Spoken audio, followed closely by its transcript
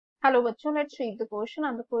Hello, bachcho, let's read the question.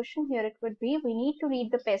 And the question here it would be, we need to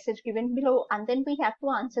read the passage given below and then we have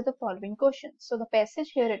to answer the following questions. So the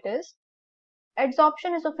passage here it is,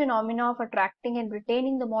 adsorption is a phenomena of attracting and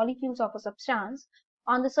retaining the molecules of a substance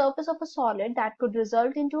on the surface of a solid that could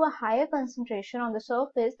result into a higher concentration on the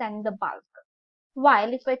surface than in the bulk.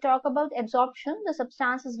 While if I talk about absorption, the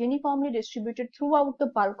substance is uniformly distributed throughout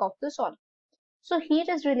the bulk of the solid. So heat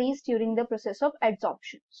is released during the process of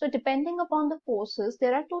adsorption. So depending upon the forces,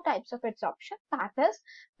 there are two types of adsorption, that is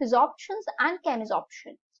Physisorption and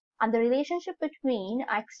Chemisorption. And the relationship between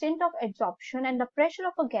extent of adsorption and the pressure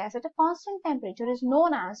of a gas at a constant temperature is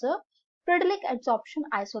known as a Freundlich adsorption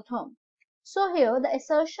isotherm. So here the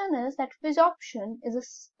assertion is that Physisorption is a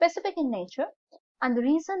specific in nature and the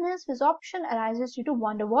reason is Physisorption arises due to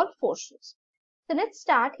van der Waals forces. So let's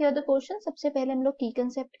start here the question. सबसे पहले हम लोग की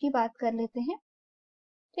concept की बात कर लेते हैं.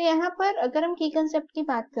 तो यहाँ पर अगर हम की कंसेप्ट की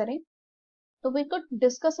बात करें तो we could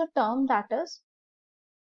discuss a term that is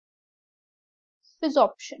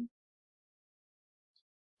फिजॉर्प्शन.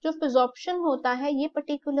 जो फिजॉर्प्शन होता है ये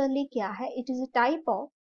पर्टिकुलरली क्या है? It is a type of,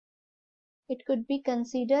 it could be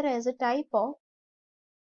consider as a type of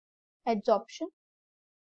adsorption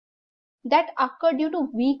that occur due two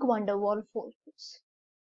week van der Waals forces.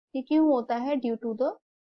 ये क्यों होता है? Due to the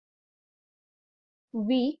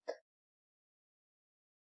week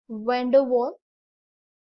van der Waals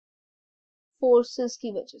forces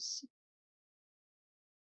की वजह से.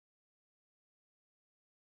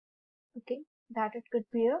 Okay, that it could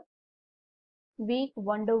be a week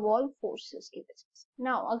van der Waals forces की वजह से.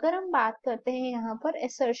 नाउ अगर हम बात करते हैं यहाँ पर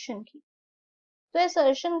assertion की, तो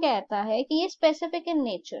assertion कहता है कि ये स्पेसिफिक इन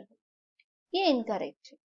नेचर है, ये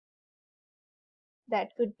इनकरेक्ट है.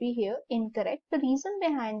 That could be here incorrect. The reason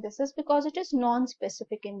behind this is because it is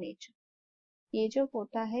non-specific in nature. ये जो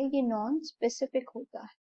होता है ये non-specific होता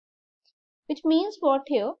है. Which means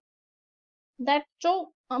what here? That जो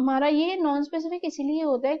हमारा ये non-specific इसीलिए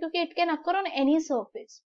होता है क्योंकि it can occur on any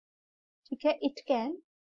surface. ठीक है, it can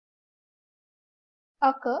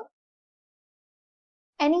occur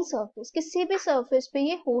any surface, किसी भी surface पे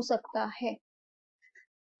ये हो सकता है.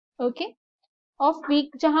 Okay? ऑफ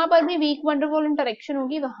वीक, जहां पर भी week van der Waals interaction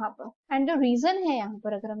होगी वहां पर. एंड जो रीजन है यहाँ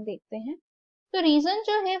पर अगर हम देखते हैं तो रीजन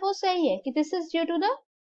जो है वो सही है कि this is due to the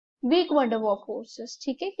week van der Waals forces.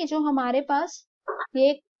 ठीक है, कि जो हमारे पास ये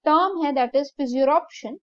एक टर्म है दैट इज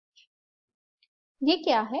फिजियोरप्शन, ये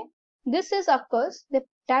क्या है? This is occurs,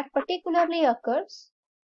 that particularly occurs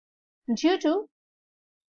due to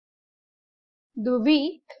the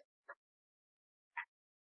week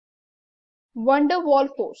van der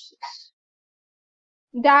Waals forces.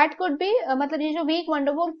 That could be मतलब ये जो week van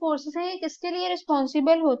der Waals forces है किसके लिए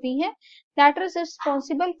रिस्पॉन्सिबल होती हैं? That is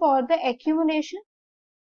responsible for the accumulation.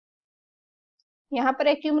 यहाँ पर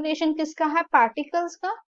एक्यूमुलेशन किसका है? पार्टिकल्स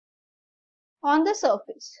का ऑन द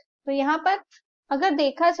सरफेस. तो यहाँ पर अगर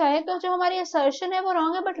देखा जाए तो जो हमारी असर्शन है वो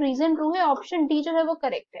रॉन्ग है बट रीजन ट्रू है. ऑप्शन डी जो है वो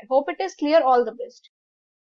करेक्ट है. Hope it is clear. All the best.